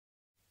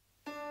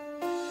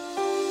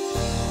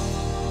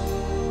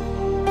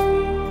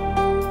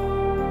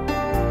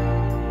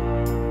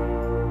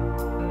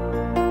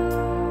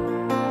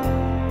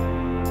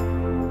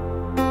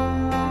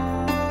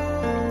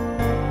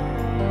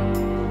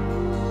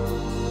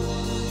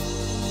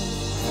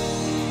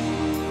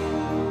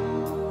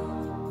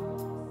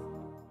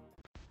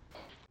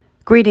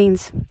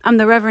Greetings. I'm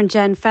the Reverend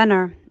Jen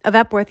Fenner of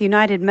Epworth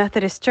United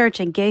Methodist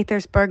Church in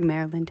Gaithersburg,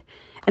 Maryland,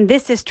 and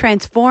this is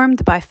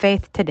Transformed by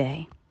Faith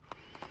Today.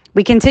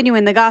 We continue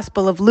in the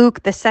Gospel of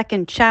Luke, the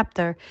second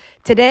chapter,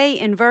 today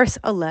in verse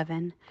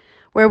 11,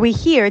 where we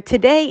hear,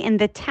 "Today in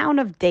the town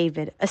of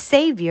David, a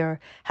Savior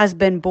has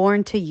been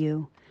born to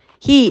you.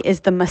 He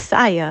is the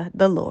Messiah,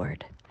 the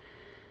Lord."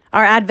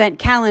 Our Advent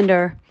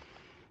calendar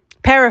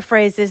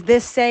paraphrases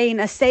this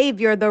saying, "A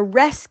Savior, the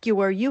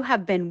rescuer you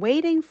have been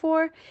waiting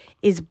for,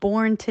 is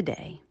born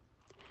today."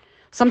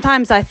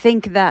 Sometimes I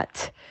think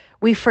that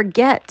we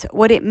forget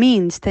what it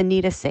means to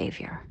need a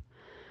Savior.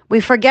 We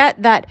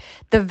forget that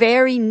the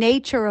very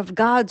nature of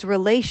God's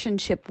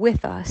relationship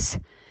with us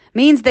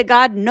means that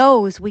God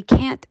knows we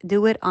can't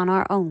do it on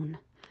our own.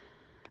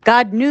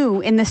 God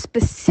knew in the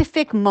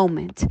specific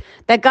moment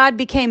that God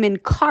became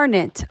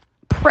incarnate,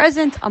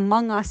 present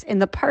among us in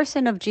the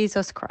person of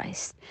Jesus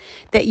Christ,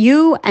 that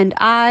you and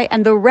I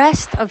and the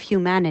rest of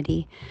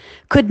humanity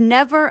could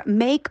never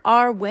make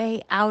our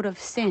way out of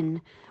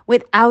sin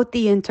without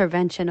the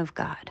intervention of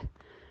God.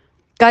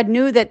 God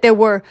knew that there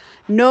were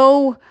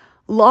no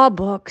law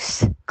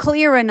books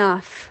clear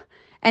enough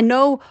and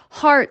no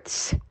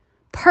hearts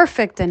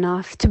perfect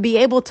enough to be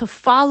able to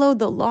follow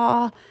the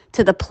law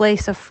to the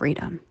place of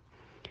freedom.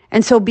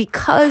 And so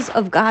because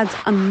of God's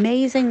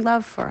amazing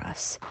love for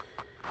us,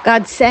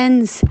 God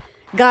sends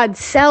God's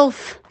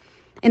self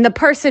in the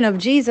person of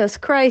Jesus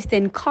Christ,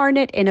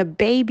 incarnate in a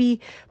baby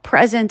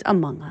present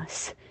among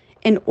us,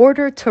 in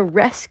order to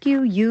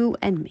rescue you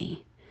and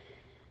me.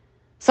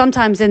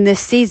 Sometimes in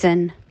this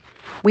season,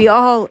 we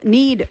all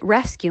need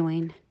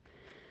rescuing.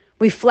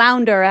 We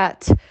flounder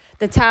at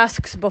the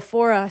tasks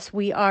before us.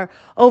 We are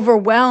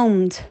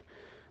overwhelmed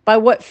by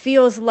what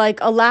feels like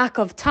a lack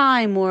of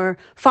time or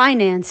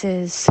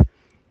finances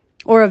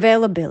or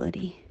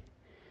availability.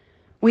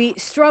 We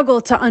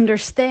struggle to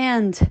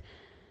understand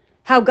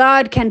how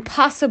God can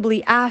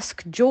possibly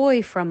ask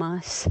joy from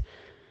us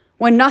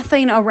when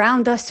nothing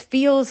around us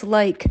feels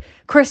like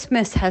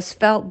Christmas has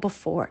felt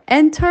before.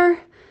 Enter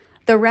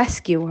the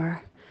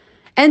rescuer.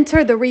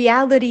 Enter the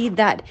reality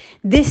that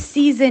this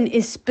season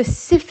is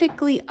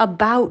specifically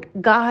about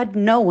God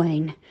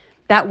knowing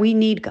that we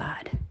need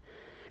God.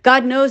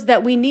 God knows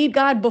that we need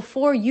God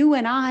before you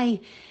and I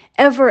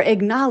ever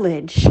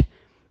acknowledge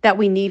that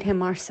we need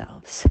him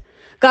ourselves.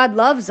 God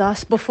loves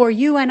us before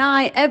you and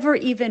I ever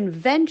even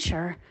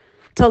venture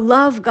to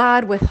love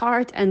God with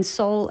heart and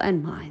soul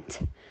and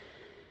mind.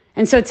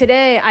 And so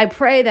today I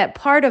pray that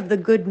part of the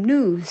good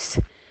news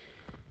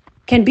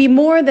can be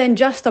more than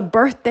just a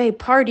birthday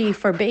party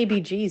for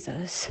baby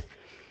Jesus,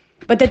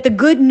 but that the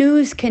good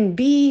news can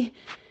be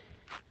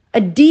a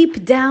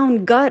deep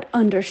down gut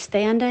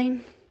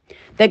understanding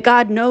that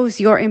God knows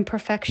your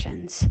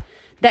imperfections,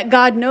 that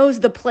God knows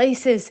the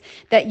places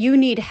that you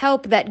need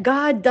help, that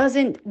God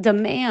doesn't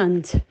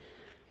demand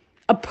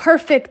a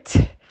perfect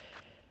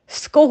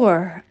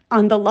score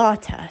on the law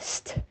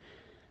test.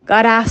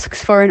 God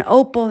asks for an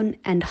open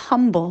and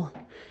humble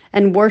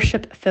and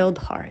worship-filled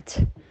heart.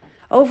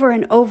 Over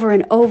and over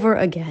and over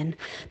again,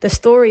 the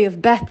story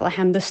of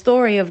Bethlehem, the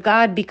story of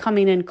God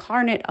becoming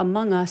incarnate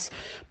among us,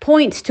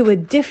 points to a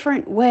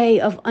different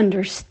way of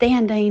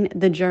understanding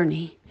the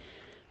journey,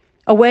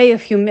 a way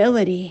of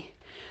humility,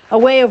 a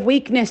way of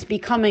weakness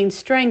becoming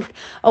strength,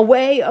 a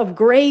way of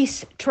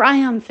grace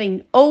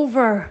triumphing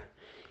over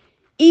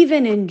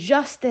even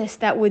injustice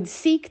that would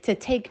seek to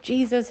take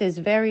Jesus'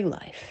 very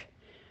life.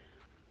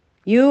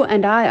 You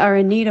and I are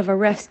in need of a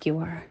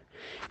rescuer.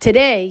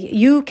 Today,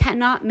 you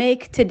cannot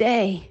make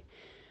today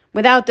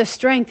without the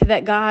strength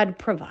that God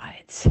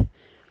provides.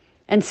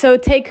 And so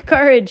take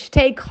courage,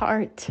 take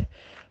heart,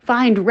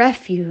 find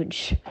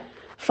refuge,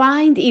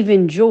 find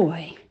even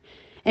joy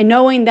in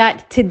knowing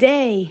that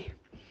today,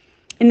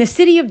 in the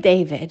city of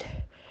David,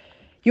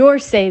 your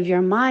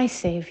Savior, my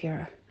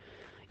Savior,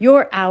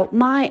 your out,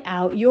 my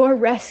out, your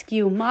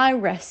rescue, my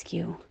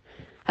rescue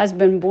has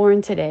been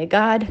born today.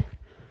 God,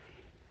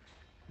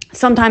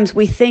 sometimes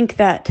we think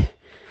that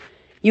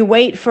you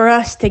wait for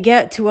us to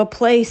get to a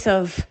place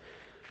of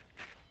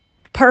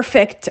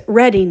perfect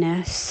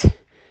readiness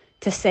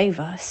to save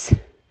us.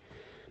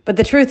 But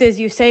the truth is,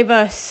 you save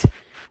us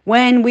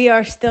when we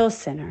are still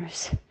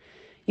sinners.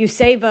 You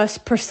save us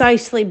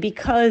precisely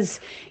because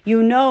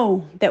you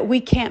know that we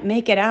can't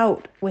make it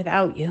out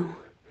without you.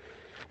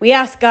 We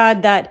ask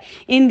God that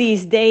in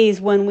these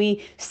days when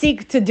we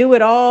seek to do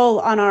it all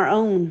on our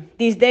own,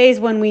 these days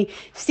when we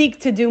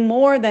seek to do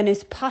more than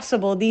is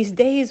possible, these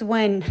days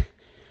when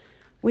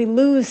we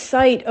lose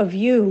sight of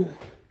you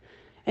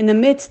in the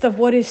midst of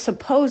what is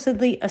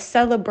supposedly a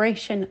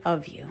celebration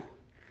of you,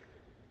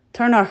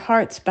 turn our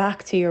hearts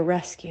back to your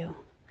rescue.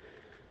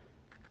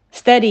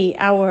 Steady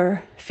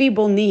our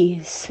feeble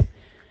knees,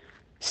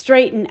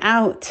 straighten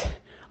out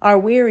our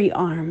weary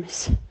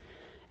arms,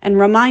 and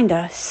remind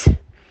us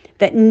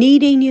that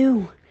needing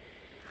you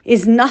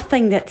is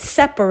nothing that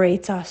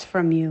separates us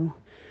from you.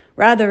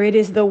 Rather, it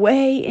is the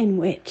way in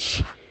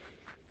which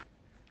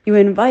you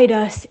invite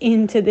us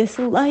into this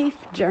life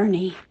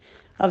journey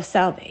of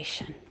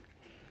salvation.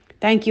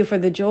 Thank you for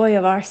the joy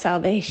of our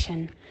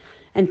salvation.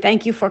 And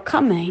thank you for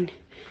coming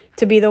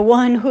to be the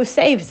one who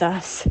saves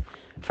us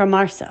from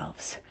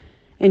ourselves.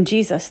 In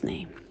Jesus'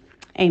 name,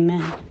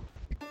 amen.